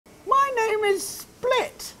is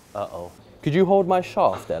split. Uh-oh. Could you hold my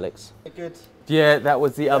shaft, Alex? Good. Yeah, that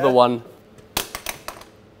was the other one.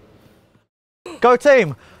 Go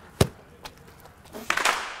team!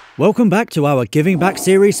 Welcome back to our Giving Back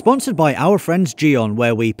series sponsored by our friends Geon,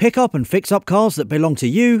 where we pick up and fix up cars that belong to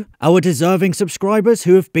you, our deserving subscribers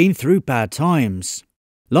who have been through bad times.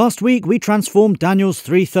 Last week we transformed Daniel's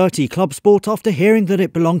 330 Club Sport after hearing that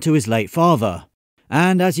it belonged to his late father.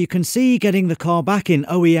 And as you can see, getting the car back in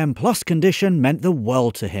OEM Plus condition meant the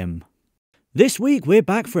world to him. This week we're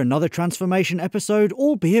back for another transformation episode,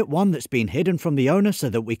 albeit one that's been hidden from the owner so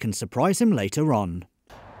that we can surprise him later on.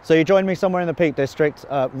 So you joined me somewhere in the Peak District,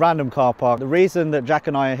 random car park. The reason that Jack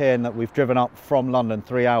and I are here and that we've driven up from London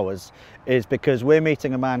 3 hours is because we're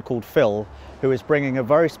meeting a man called Phil, who is bringing a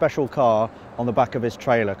very special car on the back of his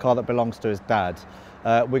trailer, a car that belongs to his dad.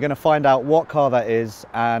 We're going to find out what car that is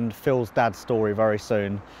and Phil's dad's story very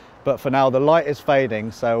soon. But for now, the light is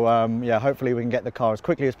fading, so yeah, hopefully we can get the car as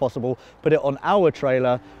quickly as possible, put it on our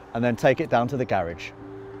trailer, and then take it down to the garage.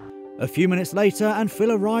 A few minutes later, and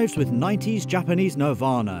Phil arrives with 90s Japanese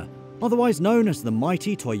Nirvana, otherwise known as the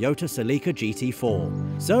mighty Toyota Celica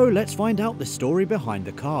GT4. So let's find out the story behind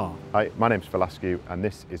the car. Hi, my name's Phil Askew, and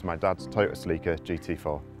this is my dad's Toyota Celica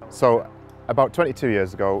GT4. So, about 22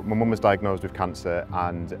 years ago, my mum was diagnosed with cancer,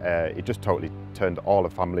 and it just totally turned all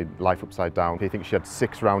of family life upside down. I think she had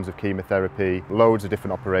 6 rounds of chemotherapy, loads of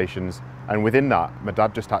different operations, and within that, my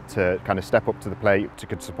dad just had to kind of step up to the plate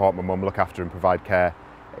to support my mum, look after and provide care.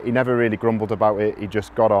 He never really grumbled about it. He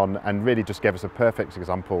just got on and really just gave us a perfect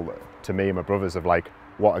example to me and my brothers of like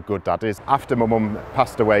what a good dad is. After my mum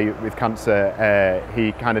passed away with cancer,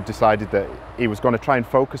 he kind of decided that he was going to try and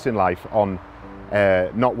focus in life on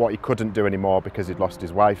not what he couldn't do anymore because he'd lost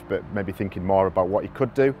his wife, but maybe thinking more about what he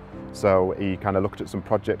could do. So he kind of looked at some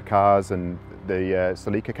project cars, and the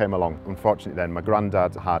Celica came along. Unfortunately then, my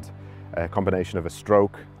granddad had a combination of a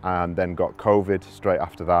stroke and then got COVID straight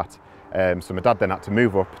after that. So my dad then had to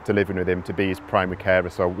move up to living with him to be his primary carer.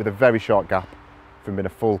 So with a very short gap from being a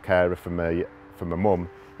full carer for my mum,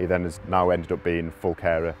 he then has now ended up being full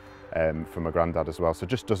carer for my granddad as well. So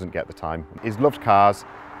just doesn't get the time. He's loved cars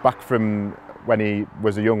back from when he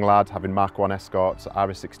was a young lad, having Mark 1 Escorts,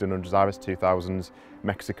 RS 1600s, RS 2000s,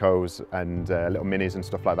 Mexicos and little minis and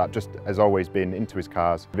stuff like that. Just has always been into his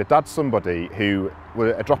cars. My dad's somebody who,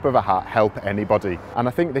 with a drop of a hat, help anybody. And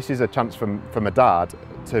I think this is a chance for my dad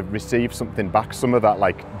to receive something back, some of that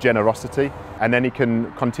like generosity, and then he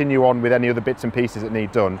can continue on with any other bits and pieces that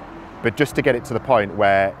need done, but just to get it to the point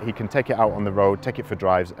where he can take it out on the road, take it for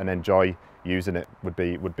drives and enjoy using it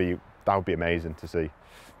that would be amazing to see.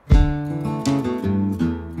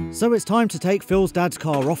 So it's time to take Phil's dad's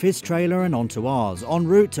car off his trailer and onto ours, en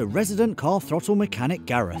route to resident Car Throttle mechanic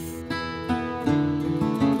Gareth.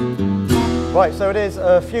 Right, so it is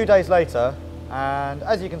a few days later, and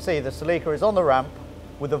as you can see, the Celica is on the ramp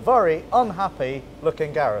with a very unhappy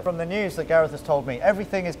looking Gareth. From the news that Gareth has told me,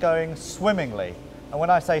 everything is going swimmingly. And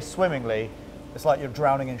when I say swimmingly, it's like you're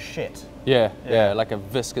drowning in shit. Yeah, like a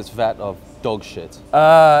viscous vat of dog shit.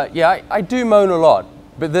 Yeah, I do moan a lot.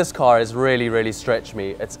 But this car has really stretched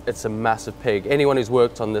me. It's a massive pig. Anyone who's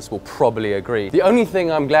worked on this will probably agree. The only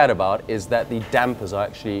thing I'm glad about is that the dampers are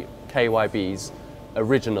actually KYB's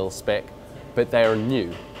original spec, but they are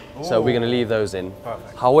new. Ooh. So we're going to leave those in.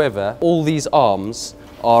 Perfect. However, all these arms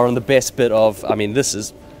are on the best bit of, I mean,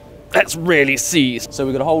 that's really seized. So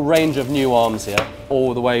we've got a whole range of new arms here,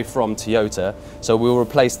 all the way from Toyota. So we'll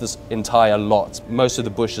replace this entire lot. Most of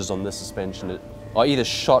the bushes on this suspension are either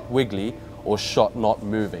shot wiggly or shot not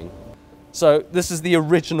moving. So this is the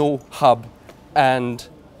original hub and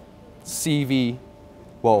CV,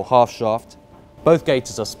 well, half shaft. Both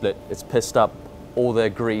gators are split. It's pissed up, all their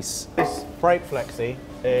grease. This brake flexi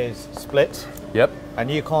is split. Yep. And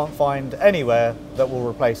you can't find anywhere that will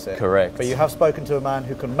replace it. Correct. But you have spoken to a man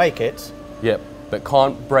who can make it. Yep, but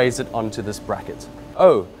can't braze it onto this bracket.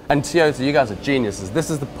 Oh, and Toyota, you guys are geniuses. This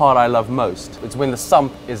is the part I love most. It's when the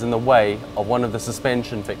sump is in the way of one of the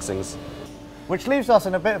suspension fixings. Which leaves us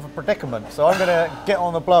in a bit of a predicament. So I'm gonna get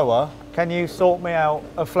on the blower. Can you sort me out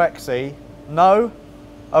a flexi? No?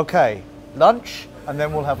 Okay, lunch, and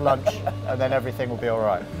then we'll have lunch, and then everything will be all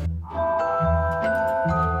right.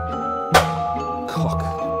 Cock.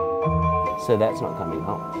 So that's not coming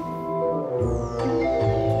out.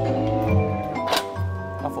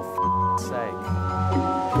 Oh, for f***'s sake.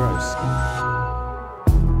 Gross.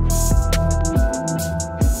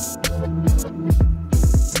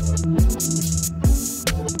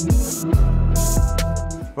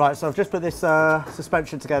 Right, so I've just put this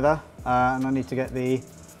suspension together and I need to get the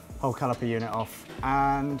whole caliper unit off.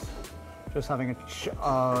 And just having a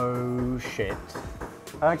oh shit.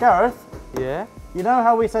 Gareth, Yeah? You know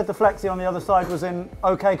how we said the Flexi on the other side was in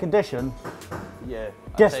okay condition? Yeah.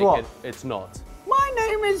 Guess what? It's not. My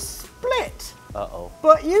name is Split. Uh-oh.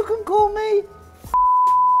 But you can call me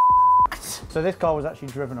So this car was actually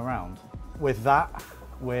driven around with that,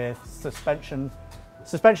 with suspension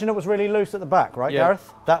that was really loose at the back, right, Yeah.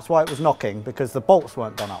 Gareth? That's why it was knocking, because the bolts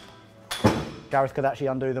weren't done up. Gareth could actually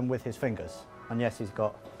undo them with his fingers. And yes, he's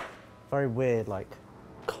got very weird, like,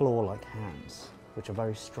 claw-like hands, which are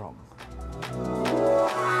very strong.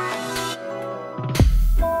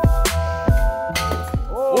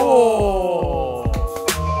 Oh!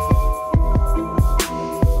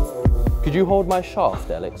 Could you hold my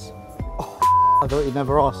shaft, Alex? I thought you'd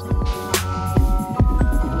never asked.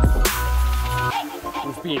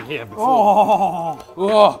 We've been here before.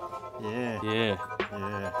 Oh! Yeah. Yeah.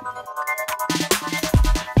 Yeah.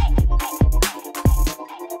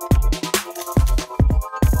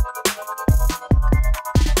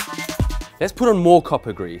 Let's put on more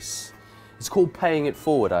copper grease. It's called paying it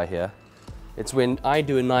forward, I hear. It's when I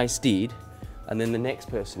do a nice deed and then the next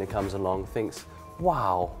person who comes along thinks,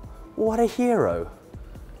 wow, what a hero.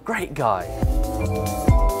 Great guy.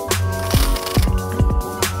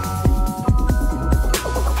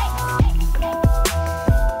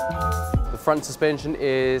 The front suspension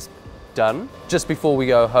is done. Just before we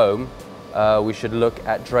go home, we should look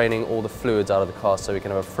at draining all the fluids out of the car so we can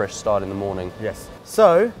have a fresh start in the morning. Yes.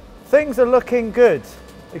 So, things are looking good,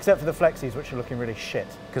 except for the Flexis, which are looking really shit.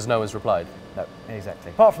 Because no one's replied. No, exactly.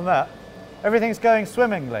 Apart from that, everything's going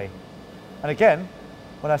swimmingly. And again,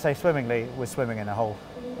 when I say swimmingly, we're swimming in a whole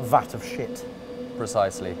vat of shit.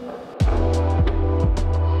 Precisely.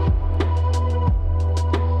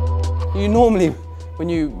 You normally, when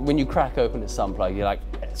you crack open a sun plug, you're like,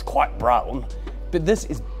 it's quite brown. But this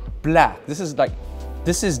is black. This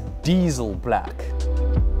is diesel black.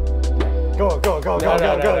 Go on, go on, go on, go on, go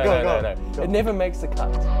on, go on, go on. It never makes the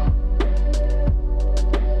cut.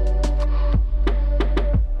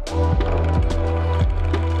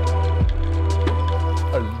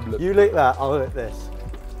 You lick that, I'll lick this.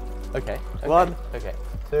 Okay. 1, Okay.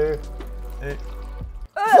 2, 3.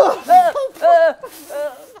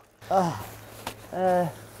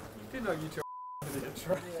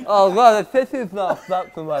 Oh god, this is not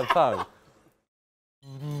stuck to my tongue.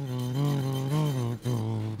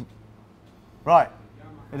 Right,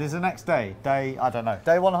 it is the next day. I don't know,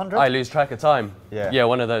 day 100? I lose track of time. Yeah. Yeah,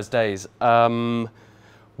 one of those days.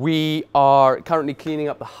 We are currently cleaning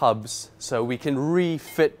up the hubs so we can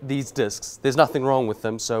refit these discs. There's nothing wrong with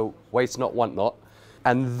them, so waste not, want not.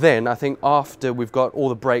 And then I think after we've got all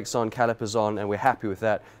the brakes on, calipers on, and we're happy with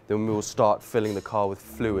that, then we will start filling the car with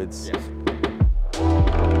fluids. Yes.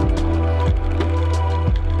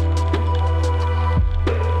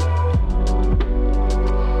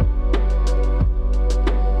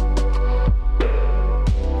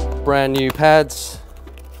 Brand new pads.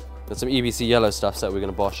 Got some EBC yellow stuffs that we're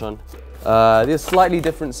going to bosh on. There's a slightly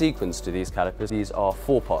different sequence to these calipers. These are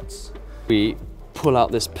 4 pots. We pull out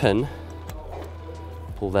this pin,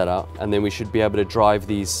 pull that out, and then we should be able to drive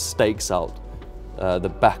these stakes out the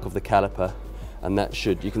back of the caliper, and that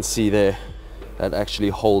should, you can see there, that actually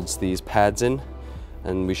holds these pads in,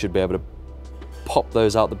 and we should be able to pop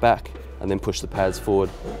those out the back and then push the pads forward,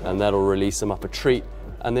 and that'll release them up a treat,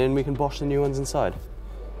 and then we can bosh the new ones inside.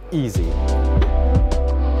 Easy.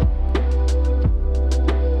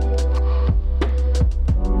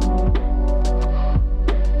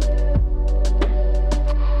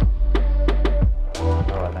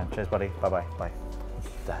 Cheers, buddy. Bye-bye. Bye.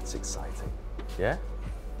 That's exciting. Yeah?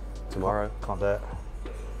 Tomorrow? Can't do it.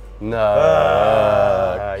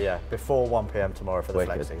 No. Yeah, before 1 PM tomorrow for the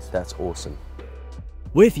Flexis. That's awesome.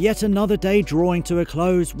 With yet another day drawing to a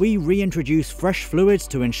close, we reintroduce fresh fluids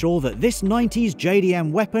to ensure that this 90s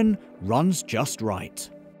JDM weapon runs just right.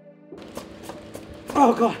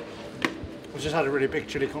 Oh God! I just had a really big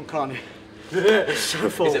chili con carne. It's so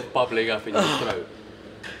full. Is it bubbling up in your throat?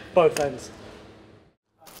 Both ends.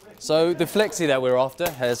 So the Flexi that we're after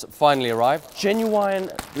has finally arrived.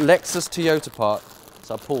 Genuine Lexus Toyota part.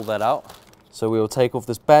 So I'll pull that out. So we will take off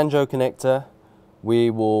this banjo connector.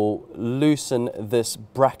 We will loosen this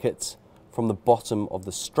bracket from the bottom of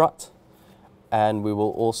the strut. And we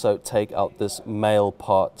will also take out this male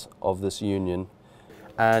part of this union.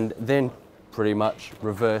 And then pretty much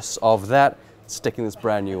reverse of that, sticking this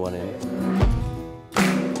brand new one in.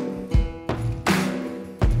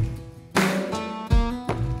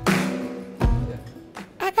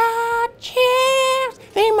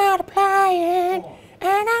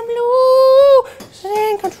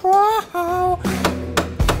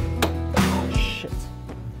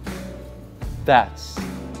 That's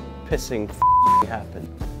pissing happen.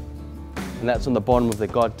 and that's on the bottom of the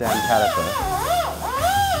goddamn caliper.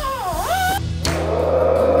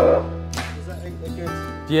 Is that a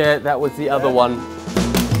good? Yeah, that was the other one.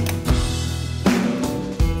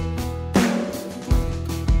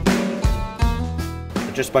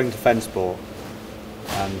 I just spoke to Fensport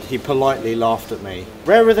and he politely laughed at me.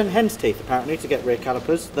 Rarer than hen's teeth apparently to get rear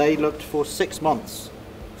calipers. They looked for 6 months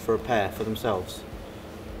for a pair for themselves.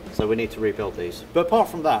 So we need to rebuild these. But apart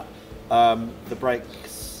from that, the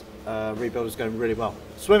brakes rebuild is going really well.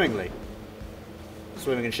 Swimmingly.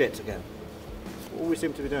 Swimming in shit again. All we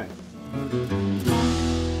seem to be doing.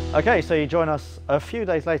 Okay, so you join us a few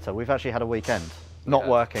days later. We've actually had a weekend not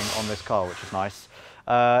working on this car, which is nice.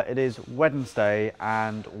 It is Wednesday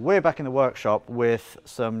and we're back in the workshop with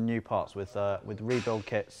some new parts, with rebuild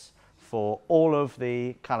kits for all of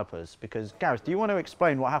the calipers. Because Gareth, do you want to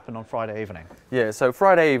explain what happened on Friday evening? Yeah, so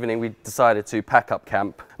Friday evening we decided to pack up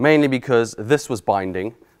camp, mainly because this was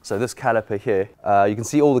binding. So this caliper here, you can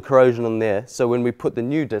see all the corrosion on there. So when we put the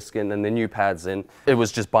new disc in and the new pads in, it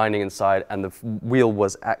was just binding inside and the wheel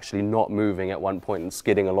was actually not moving at one point and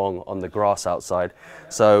skidding along on the grass outside.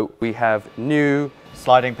 So we have new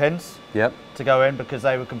Sliding pins. Yep. To go in because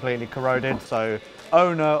they were completely corroded. So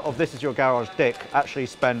owner of This Is Your Garage, Dick, actually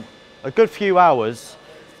spent a good few hours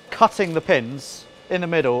cutting the pins in the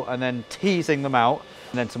middle and then teasing them out.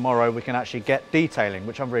 And then tomorrow we can actually get detailing,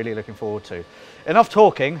 which I'm really looking forward to. Enough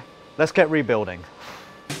talking, let's get rebuilding.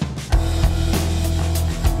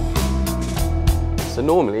 So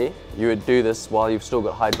normally you would do this while you've still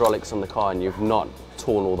got hydraulics on the car and you've not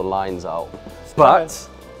torn all the lines out. But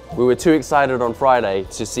we were too excited on Friday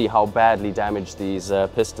to see how badly damaged these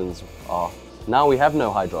pistons are. Now we have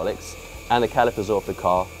no hydraulics and the calipers are off the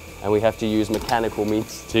car and we have to use mechanical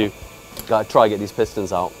means to try to get these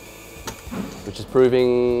pistons out, which is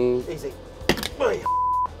proving easy.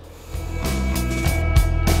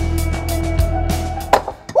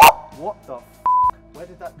 What the f? Where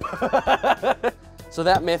did that? So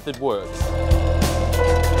that method works.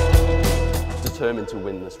 Determined to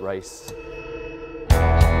win this race.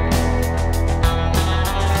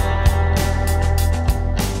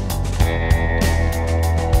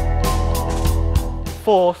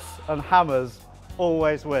 Force and hammers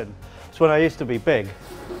always win. It's when I used to be big,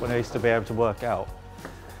 when I used to be able to work out.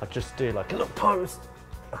 I'd just do like a little pose.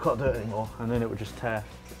 I can't do it anymore, and then it would just tear.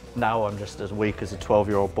 Now I'm just as weak as a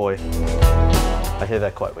 12-year-old boy. I hear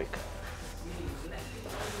they're quite weak.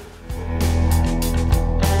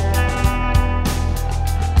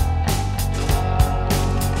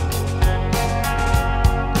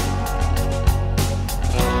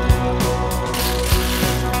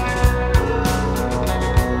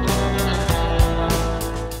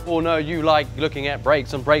 Or no, you like looking at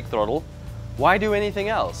brakes on brake throttle. Why do anything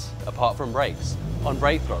else apart from brakes on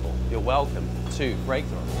brake throttle? You're welcome to brake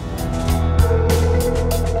throttle.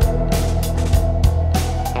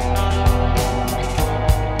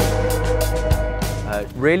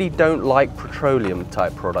 Really don't like petroleum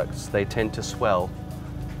type products. They tend to swell,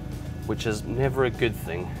 which is never a good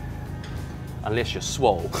thing unless you're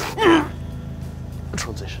swole.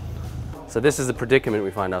 Transition. So this is the predicament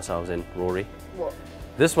we find ourselves in, Rory. What?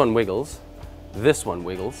 This one wiggles, this one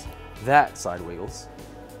wiggles, that side wiggles,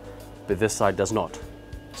 but this side does not.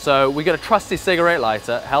 So we got a trusty cigarette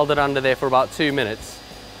lighter, held it under there for about 2 minutes,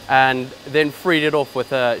 and then freed it off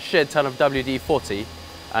with a shed ton of WD-40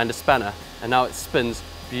 and a spanner, and now it spins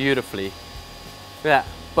beautifully. Look at that,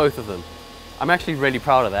 both of them. I'm actually really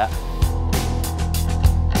proud of that.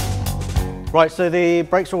 Right, so the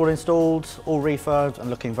brakes are all installed, all refurbed and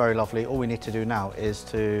looking very lovely. All we need to do now is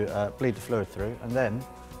to bleed the fluid through and then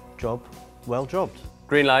job well jobbed.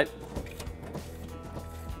 Green light.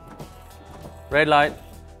 Red light.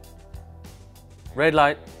 Red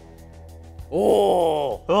light.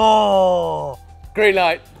 Oh! Oh! Green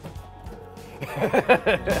light.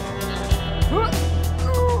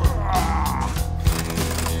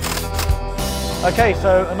 Okay,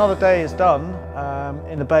 so another day is done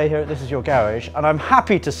in the bay here at This Is Your Garage, and I'm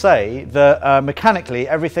happy to say that mechanically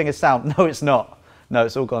everything is sound. No, it's not. No,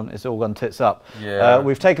 it's all gone tits up. Yeah.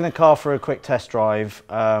 We've taken the car for a quick test drive.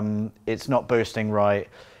 It's not boosting right.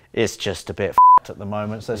 It's just a bit f***ed at the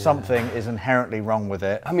moment, so something is inherently wrong with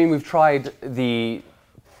it. I mean, we've tried the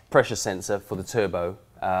pressure sensor for the turbo,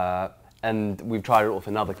 and we've tried it off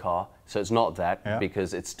another car, so it's not that,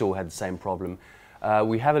 because it still had the same problem.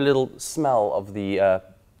 We have a little smell of the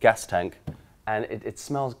gas tank, and it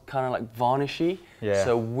smells kind of like varnishy. Yeah.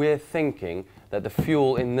 So we're thinking that the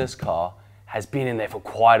fuel in this car has been in there for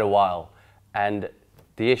quite a while, and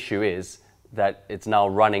the issue is that it's now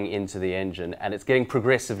running into the engine, and it's getting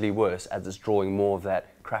progressively worse as it's drawing more of that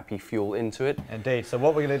crappy fuel into it. Indeed. So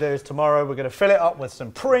what we're going to do is tomorrow we're going to fill it up with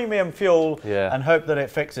some premium fuel and hope that it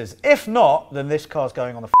fixes. If not, then this car's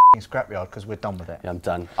going on the scrapyard because we're done with it. Yeah, I'm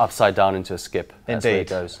done. Upside down into a skip. That's where it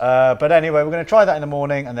goes. But anyway, we're going to try that in the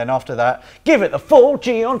morning, and then after that, give it the full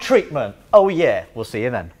G-on treatment. Oh yeah, we'll see you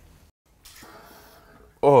then.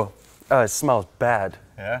 Oh, it smells bad.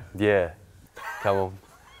 Yeah? Yeah. Come on.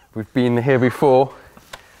 We've been here before.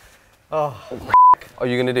 Oh. Are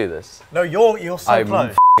you going to do this? No, you're so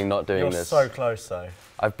close. I'm not doing this. You're so close, though.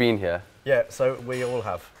 I've been here. Yeah, so we all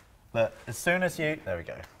have. But as soon as you... There we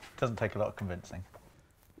go. Doesn't take a lot of convincing.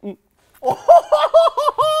 Go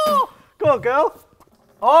on, girl.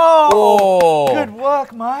 Oh! Good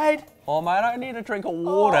work, mate. Oh, mate, I need a drink of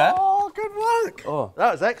water. Oh, good work. Oh.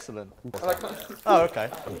 That was excellent. Oh, okay.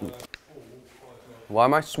 Why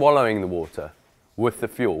am I swallowing the water with the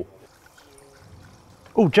fuel?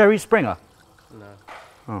 Oh, Jerry Springer. No.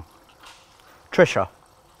 Oh. Trisha.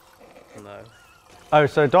 No. Oh,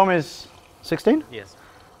 so Dom is 16? Yes.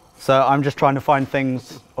 So I'm just trying to find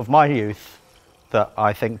things of my youth that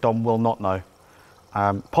I think Dom will not know.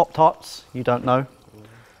 Pop-Tarts, you don't know.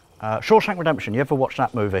 Shawshank Redemption, you ever watched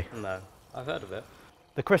that movie? No. I've heard of it.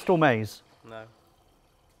 The Crystal Maze? No.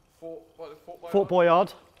 Fort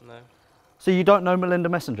Boyard? No. So you don't know Melinda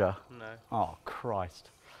Messenger? No. Oh, Christ.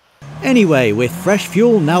 Anyway, with fresh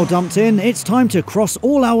fuel now dumped in, it's time to cross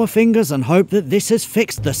all our fingers and hope that this has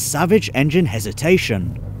fixed the savage engine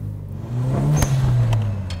hesitation.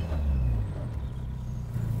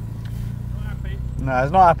 No,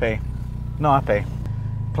 it's not happy. Not happy.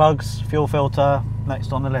 Plugs, fuel filter,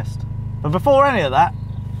 next on the list. But before any of that,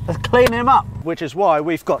 let's clean him up. Which is why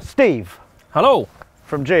we've got Steve. Hello.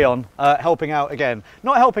 From G-on, helping out again.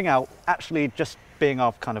 Not helping out, actually just being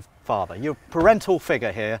our kind of father. You're a parental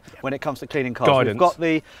figure here when it comes to cleaning cars. Guidance. We've got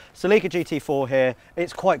the Celica GT4 here.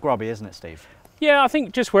 It's quite grubby, isn't it, Steve? Yeah, I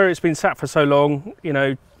think just where it's been sat for so long, you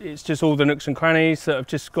know, it's just all the nooks and crannies that have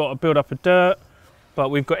just got a build up of dirt. But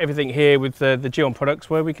we've got everything here with the G-on products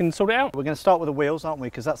where we can sort it out. We're going to start with the wheels, aren't we?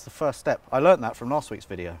 Because that's the first step. I learned that from last week's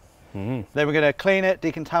video. Then we're going to clean it,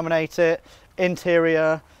 decontaminate it,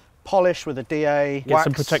 interior, polish with a DA, Get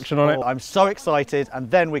some protection on it. I'm so excited, and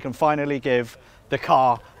then we can finally give the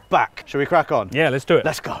car back. Shall we crack on? Yeah, let's do it.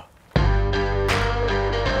 Let's go.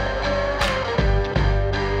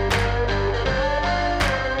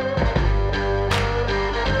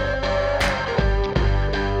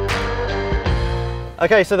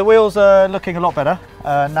 Okay, so the wheels are looking a lot better.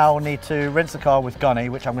 Now we'll need to rinse the car with Gunny,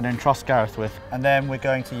 which I'm going to entrust Gareth with. And then we're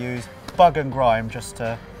going to use bug and grime just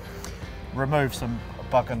to remove some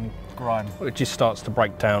bug and grime. It just starts to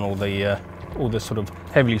break down all the sort of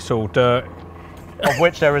heavily soiled dirt. Of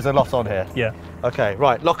which there is a lot on here. Yeah. Okay,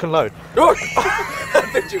 right, lock and load. I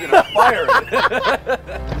thought you were going to fire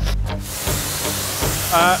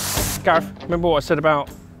it. Gareth, remember what I said about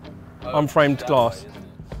unframed glass?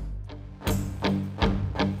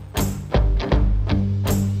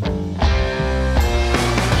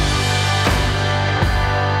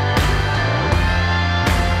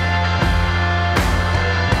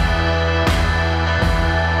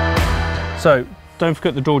 So don't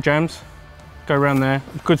forget the door jambs, go around there.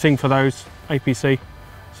 Good thing for those, APC.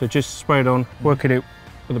 So just spray it on, working it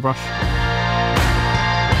with a brush.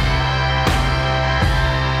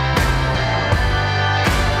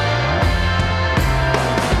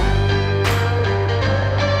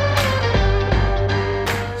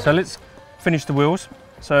 So let's finish the wheels.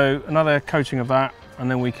 So another coating of that, and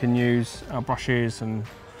then we can use our brushes and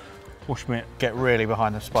wash mitt. Get really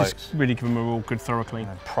behind the spokes. Just really give them a real good thorough clean.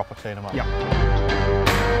 And proper clean them up. Yeah.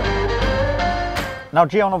 Now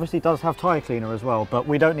G-on obviously does have tyre cleaner as well, but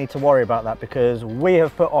we don't need to worry about that because we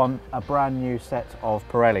have put on a brand new set of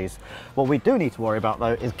Pirellis. What we do need to worry about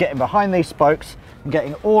though is getting behind these spokes and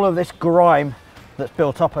getting all of this grime that's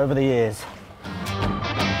built up over the years.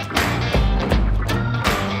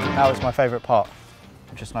 Now it's my favourite part,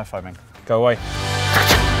 which is snow foaming. Go away.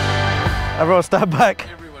 Everyone stand back.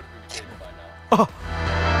 Everyone would be dead by now. Oh.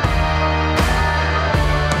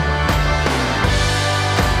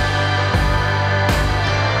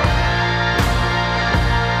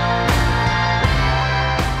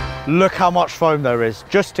 Look how much foam there is,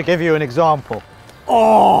 just to give you an example.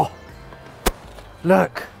 Oh!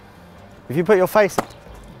 Look. If you put your face...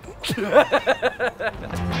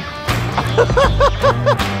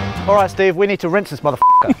 All right, Steve, we need to rinse this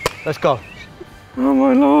motherfucker. Let's go. Oh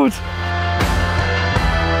my Lord.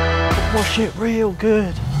 Wash it real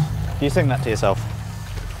good. Do you sing that to yourself?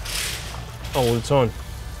 All the time.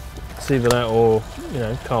 It's either that or, you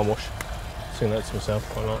know, car wash. Sing that to myself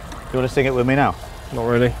quite a lot. you want to sing it with me now? Not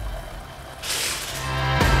really.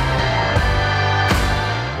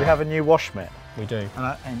 We have a new wash mitt. We do.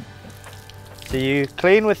 And so you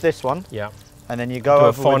clean with this one. Yeah. And then you go do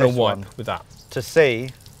over a final with this wipe one with that to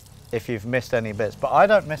see if you've missed any bits. But I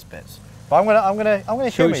don't miss bits. But I'm gonna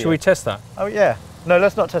humour you. Should we test that? Oh yeah. No,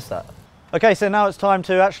 let's not test that. Okay, so now it's time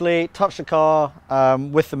to actually touch the car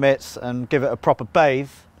with the mitts and give it a proper bathe.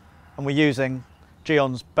 And we're using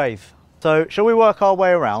Gion's bathe. So shall we work our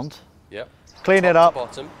way around? Yep. Clean it Top to up,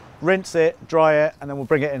 bottom. rinse it, dry it, and then we'll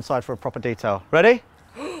bring it inside for a proper detail. Ready?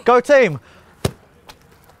 Go team!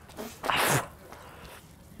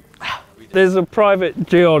 There's a private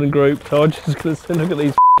Gion group, so I'm just going to look at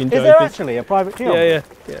these f***ing jokers. Is there actually a private Gion?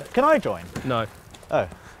 Yeah. Can I join? No. Oh.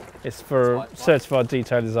 It's for certified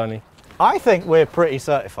detailers only. I think we're pretty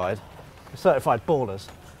certified. We're certified ballers.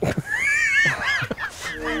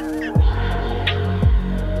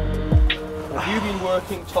 Have you been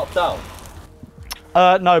working top down?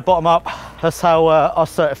 No, bottom up. That's how our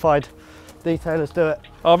certified detailers do it.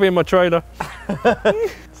 I'll be in my trailer.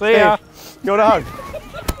 See ya. You want a hug?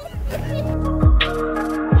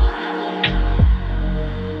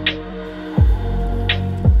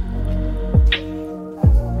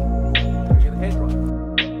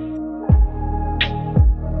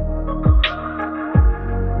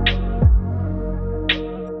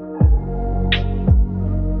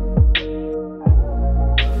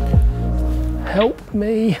 Help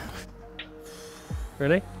me.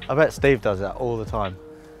 Really? I bet Steve does that all the time.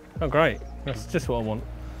 Oh great, that's just what I want.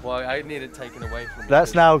 Well, I need it taken away from me.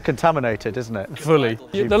 That's now contaminated, isn't it? Fully.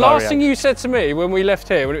 The last thing you said to me when we left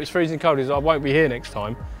here, when it was freezing cold, is I won't be here next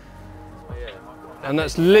time. Oh, yeah. And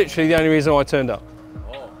that's literally the only reason I turned up.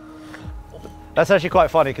 Oh. That's actually quite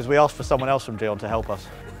funny because we asked for someone else from Gion to help us.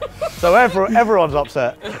 So everyone's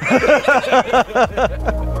upset.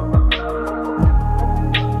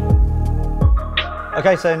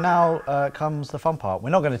 Okay, so now comes the fun part. We're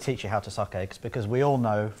not going to teach you how to suck eggs because we all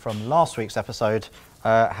know from last week's episode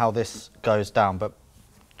how this goes down. But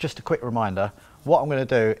just a quick reminder, what I'm going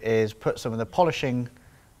to do is put some of the polishing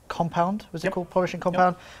compound, was it called polishing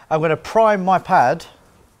compound? Yep. I'm going to prime my pad.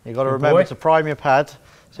 You've got to remember to prime your pad.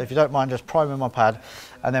 So if you don't mind just priming my pad.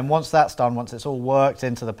 And then once that's done, once it's all worked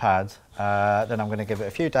into the pad, then I'm going to give it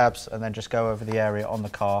a few dabs and then just go over the area on the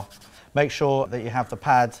car. Make sure that you have the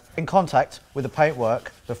pad in contact with the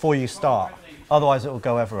paintwork before you start. Otherwise it will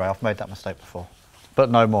go everywhere. I've made that mistake before. But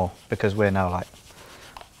no more, because we're now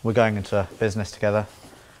we're going into business together.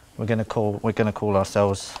 We're gonna call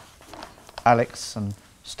ourselves Alex and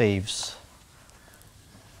Steve's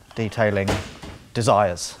Detailing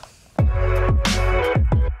Desires.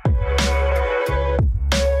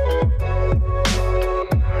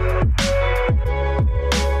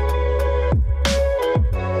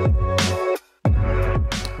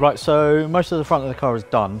 Right, so most of the front of the car is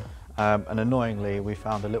done, and annoyingly we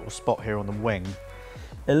found a little spot here on the wing.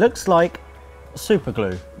 It looks like super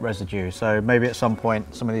glue residue, so maybe at some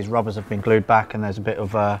point some of these rubbers have been glued back and there's a bit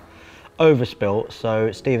of overspill.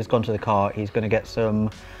 So Steve has gone to the car, he's going to get some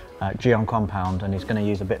Gion compound and he's going to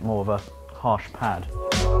use a bit more of a harsh pad.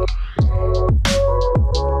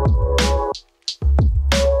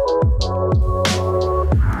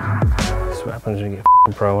 That's what happens when you get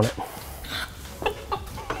a pro on it.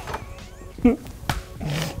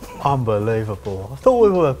 Unbelievable. I thought we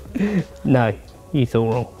were... No, you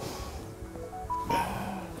thought wrong.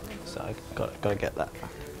 So I gotta get that.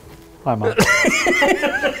 Hi, mate.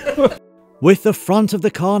 With the front of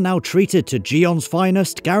the car now treated to Gion's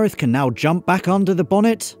finest, Gareth can now jump back under the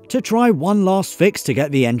bonnet to try one last fix to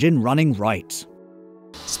get the engine running right.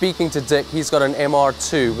 Speaking to Dick, he's got an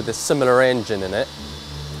MR2 with a similar engine in it,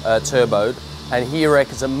 turboed, and he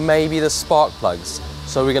reckons it may be the spark plugs.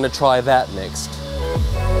 So we're going to try that next.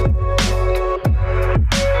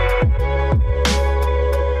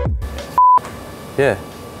 Yeah.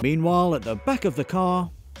 Meanwhile, at the back of the car...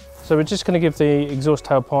 So we're just going to give the exhaust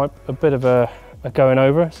tailpipe a bit of a going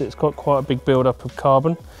over, so it's got quite a big build-up of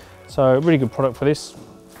carbon. So a really good product for this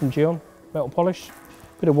from Gion, metal polish,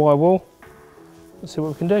 bit of wire wool. Let's see what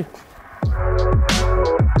we can do.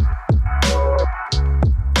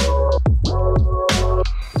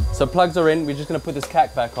 So plugs are in, we're just going to put this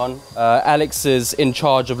cack back on. Alex is in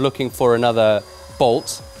charge of looking for another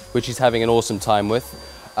bolt, which he's having an awesome time with.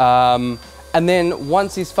 And then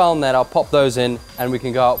once he's found that, I'll pop those in and we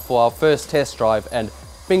can go out for our first test drive, and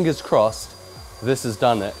fingers crossed, this has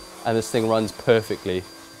done it and this thing runs perfectly.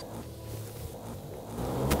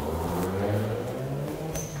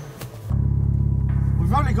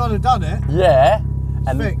 We've only got to done it. Yeah,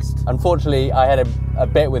 And fixed. Unfortunately, I had a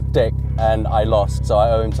bet with Dick and I lost, so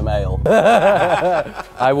I owe him some ale.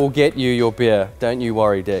 I will get you your beer. Don't you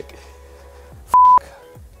worry, Dick.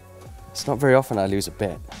 It's not very often I lose a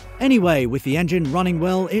bet. Anyway, with the engine running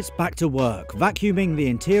well, it's back to work, vacuuming the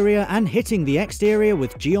interior and hitting the exterior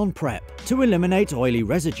with Geon Prep to eliminate oily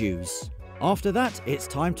residues. After that, it's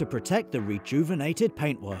time to protect the rejuvenated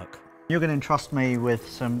paintwork. You're going to entrust me with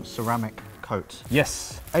some ceramic coat,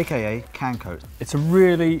 Yes. aka can coat. It's a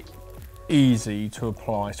really easy to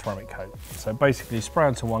apply ceramic coat. So basically spray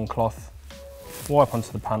onto one cloth, wipe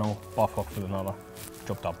onto the panel, buff off with another,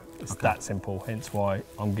 job done. It's that simple, hence why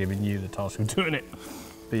I'm giving you the task of doing it.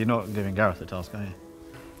 But you're not giving Gareth the task, are you?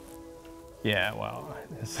 Yeah, well,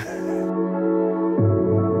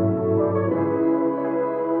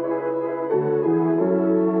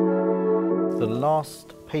 The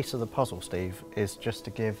last piece of the puzzle, Steve, is just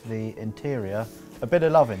to give the interior a bit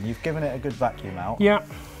of loving. You've given it a good vacuum out. yeah.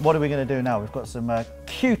 What are we going to do now? We've got some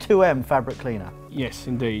Q2M fabric cleaner. Yes,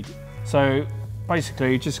 indeed. So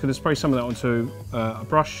basically just going to spray some of that onto a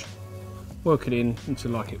brush, work it in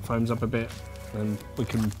until like it foams up a bit, and we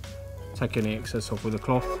can take any excess off with a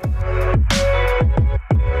cloth.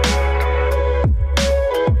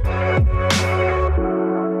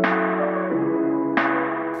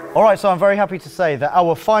 All right, so I'm very happy to say that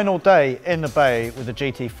our final day in the bay with the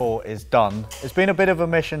GT4 is done. It's been a bit of a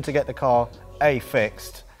mission to get the car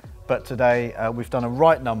fixed, but today we've done a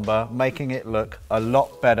right number, making it look a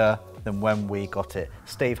lot better than when we got it.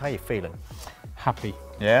 Steve, how are you feeling? Happy.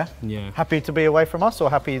 Yeah? Yeah. Happy to be away from us, or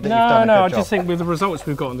happy that you've done a good No, I job? just think with the results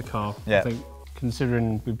we've got in the car, Yeah. I think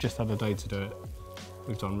considering we've just had a day to do it,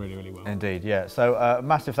 we've done really, really well. Indeed, yeah. So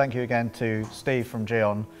massive thank you again to Steve from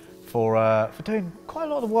Geon for doing quite a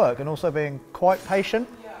lot of the work and also being quite patient.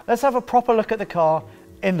 Let's have a proper look at the car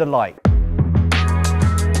in the light.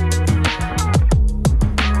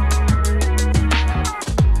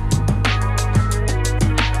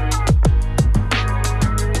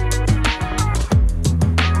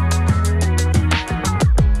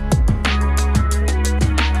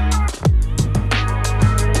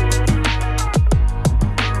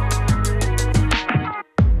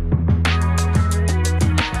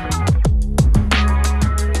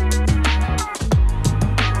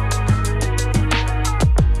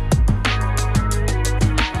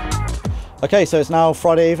 Okay, so it's now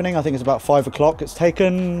Friday evening, I think it's about 5 o'clock. It's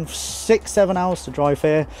taken 6-7 hours to drive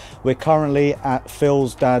here. We're currently at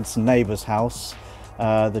Phil's dad's neighbour's house.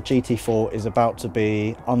 The GT4 is about to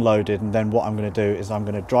be unloaded, and then what I'm going to do is I'm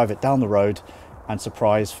going to drive it down the road and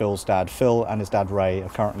surprise Phil's dad. Phil and his dad Ray are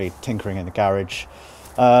currently tinkering in the garage.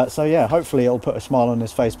 So yeah, hopefully it'll put a smile on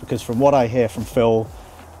his face, because from what I hear from Phil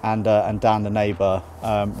and Dan the neighbour,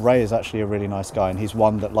 Ray is actually a really nice guy, and he's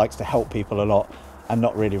one that likes to help people a lot and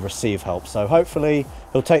not really receive help. So hopefully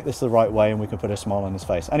he'll take this the right way and we can put a smile on his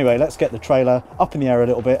face. Anyway, let's get the trailer up in the air a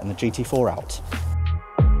little bit and the GT4 out.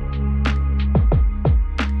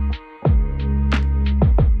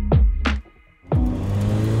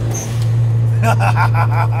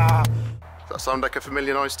 Does that sound like a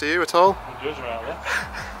familiar noise to you at all? It does right there.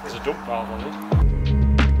 There's a dump valve on it.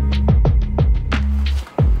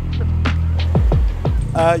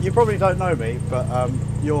 You probably don't know me, but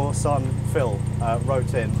your son Phil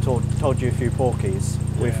wrote in, told you a few porkies.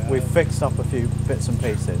 We've fixed up a few bits and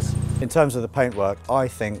pieces. In terms of the paintwork, I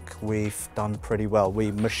think we've done pretty well.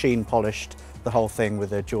 We machine polished the whole thing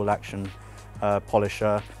with a dual action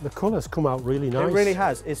polisher. The colours come out really nice. It really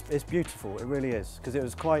has. It's beautiful. It really is, because it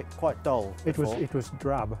was quite dull before. It was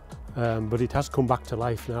drab, but it has come back to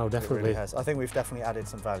life now, definitely. It really has. I think we've definitely added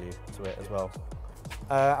some value to it as well.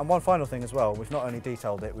 And one final thing as well, we've not only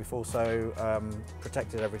detailed it, we've also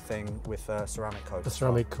protected everything with ceramic coat. The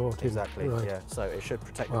ceramic coat. Exactly, right. yeah. So it should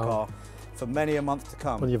protect the car for many a month to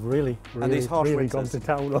come. Well, you've really these harsh gone winters. to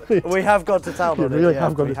town on it. We have gone to town You on really it.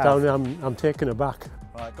 have gone to town. I'm taken aback.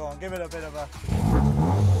 Right, go on, give it a bit of a...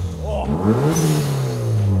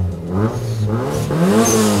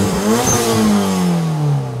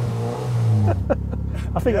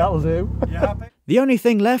 I think that'll do. You happy? The only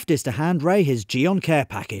thing left is to hand Ray his Geon Care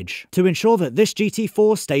package to ensure that this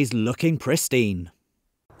GT4 stays looking pristine.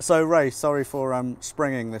 So Ray, sorry for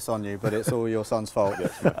springing this on you, but it's all your son's fault.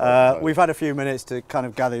 We've had a few minutes to kind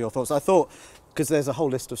of gather your thoughts. I thought, because there's a whole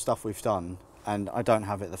list of stuff we've done, and I don't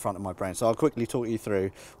have it at the front of my brain, so I'll quickly talk you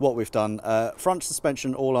through what we've done. Front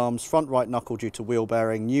suspension, all arms, front right knuckle due to wheel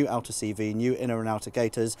bearing, new outer CV, new inner and outer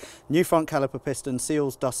gaiters, new front caliper piston,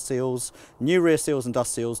 seals, dust seals, new rear seals and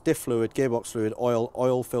dust seals, diff fluid, gearbox fluid,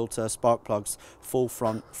 oil filter, spark plugs, full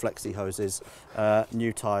front flexi hoses,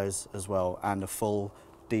 new tyres as well, and a full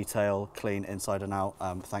detail, clean inside and out,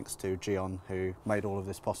 thanks to Gian, who made all of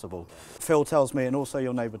this possible. Phil tells me, and also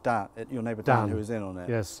your neighbour Dan, who was in on it.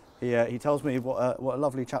 Yes. He tells me what a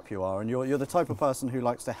lovely chap you are, and you're the type of person who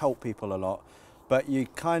likes to help people a lot, but you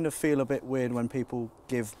kind of feel a bit weird when people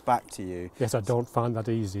give back to you. Yes, I don't find that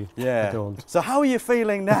easy. Yeah. I don't. So how are you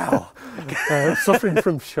feeling now? Suffering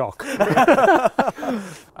from shock.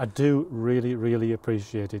 I do really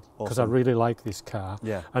appreciate it, because I really like this car.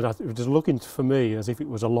 Yeah. And it was looking for me as if it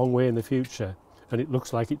was a long way in the future, and it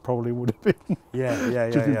looks like it probably would have been.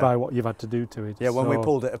 Judging by what you've had to do to it. Yeah, when we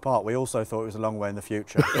pulled it apart, we also thought it was a long way in the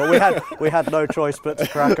future, but we had no choice but to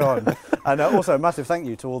crack on. And also a massive thank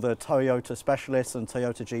you to all the Toyota specialists and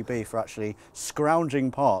Toyota GB for actually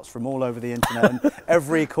scrounging parts from all over the internet and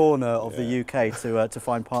every corner of the UK to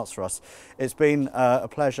find parts for us. It's been a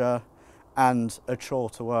pleasure and a chore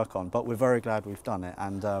to work on, but we're very glad we've done it.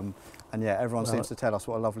 And yeah, everyone seems to tell us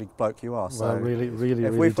what a lovely bloke you are. So well, really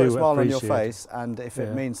if we put a smile on your appreciate face, and if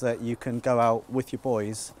it means that you can go out with your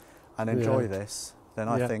boys and enjoy this, then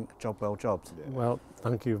I think job well jobbed. Well,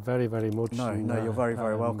 thank you very much. No, you're very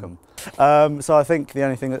welcome. So I think the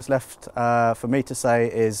only thing that's left for me to say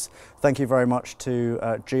is thank you very much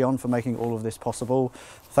to Gian for making all of this possible.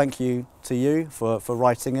 Thank you to you for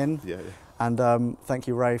writing in. And thank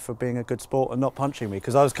you, Ray, for being a good sport and not punching me,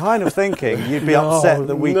 because I was kind of thinking you'd be upset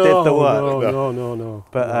that we did the work. No.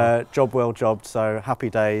 But job well jobbed, so happy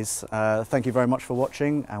days. Thank you very much for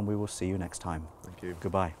watching, and we will see you next time. Thank you.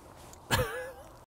 Goodbye.